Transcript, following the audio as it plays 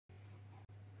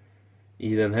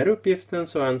I den här uppgiften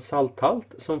så är en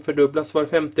salthalt som fördubblas var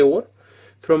 50 år.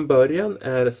 Från början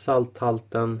är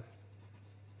salthalten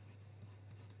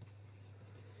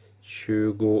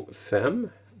 25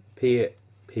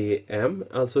 ppm,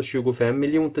 alltså 25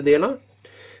 miljontedelar.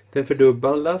 Den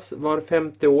fördubblas var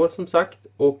 50 år som sagt,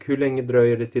 och hur länge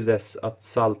dröjer det till dess att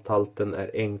salthalten är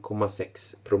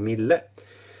 1,6 promille?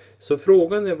 Så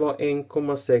frågan är vad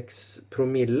 1,6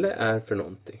 promille är för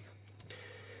någonting.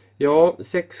 Ja,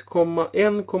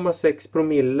 1,6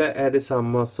 promille är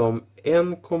detsamma som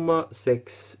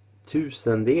 1,6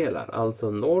 tusendelar, alltså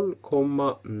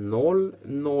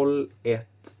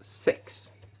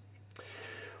 0,0016.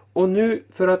 Och nu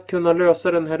för att kunna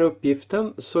lösa den här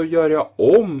uppgiften så gör jag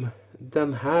om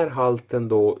den här halten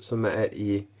då som är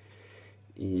i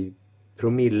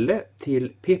promille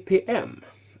till ppm.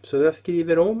 Så jag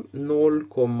skriver om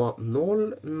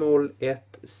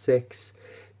 0,0016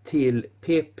 till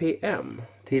ppm,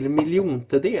 till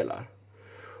miljontedelar.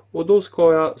 Och då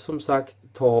ska jag som sagt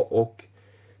ta och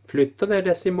flytta det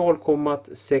decimalkommat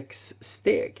 6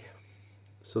 steg.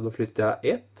 Så då flyttar jag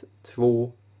 1,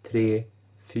 2, 3,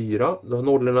 4. Då har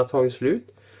nollorna tagit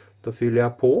slut. Då fyller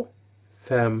jag på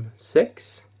 5,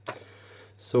 6.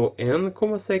 Så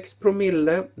 1,6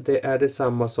 promille, det är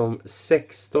detsamma som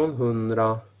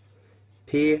 1600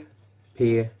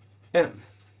 ppm.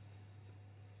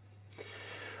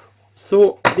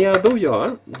 Så det jag då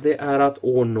gör, det är att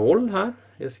år 0 här,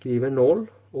 jag skriver 0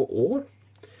 och år.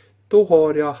 Då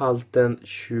har jag halten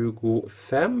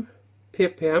 25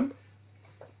 ppm.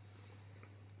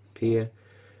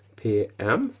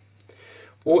 ppm.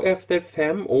 Och efter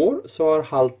 5 år så har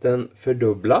halten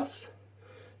fördubblats.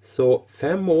 Så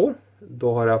 5 år,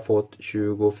 då har jag fått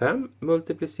 25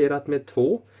 multiplicerat med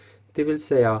 2. Det vill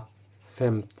säga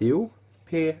 50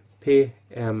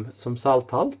 ppm som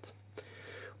salthalt.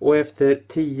 Och efter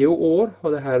 10 år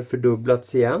har det här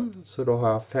fördubblats igen. Så då har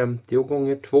jag 50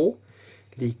 gånger 2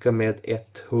 lika med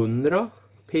 100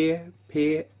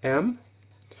 ppm.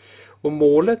 Och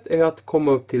målet är att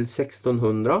komma upp till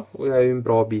 1600 och jag är ju en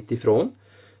bra bit ifrån.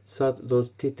 Så att då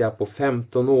tittar jag på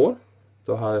 15 år.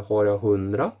 Då har jag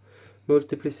 100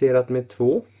 multiplicerat med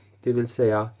 2. Det vill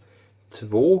säga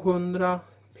 200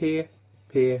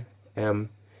 ppm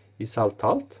i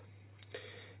salthalt.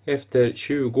 Efter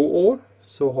 20 år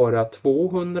så har jag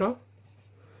 200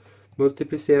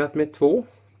 multiplicerat med 2.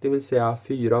 Det vill säga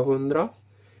 400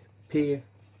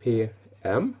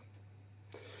 ppm.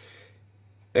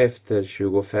 Efter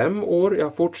 25 år,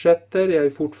 jag fortsätter, jag är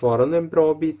fortfarande en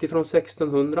bra bit ifrån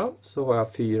 1600, så har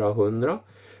jag 400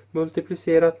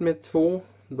 multiplicerat med 2,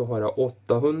 då har jag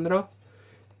 800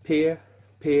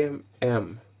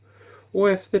 ppm. Och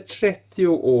efter 30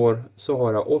 år så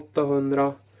har jag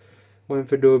 800 och en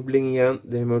fördubbling igen,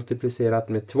 det är multiplicerat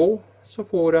med 2, så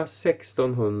får jag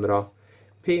 1600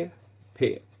 ppm.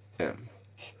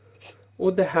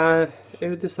 Och det här är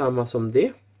ju detsamma som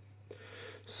det.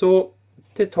 Så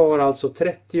det tar alltså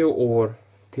 30 år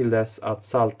till dess att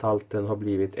salthalten har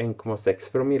blivit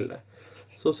 1,6 promille.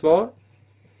 Så svar,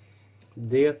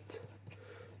 det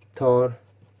tar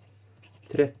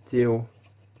 30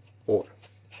 år.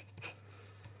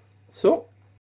 Så.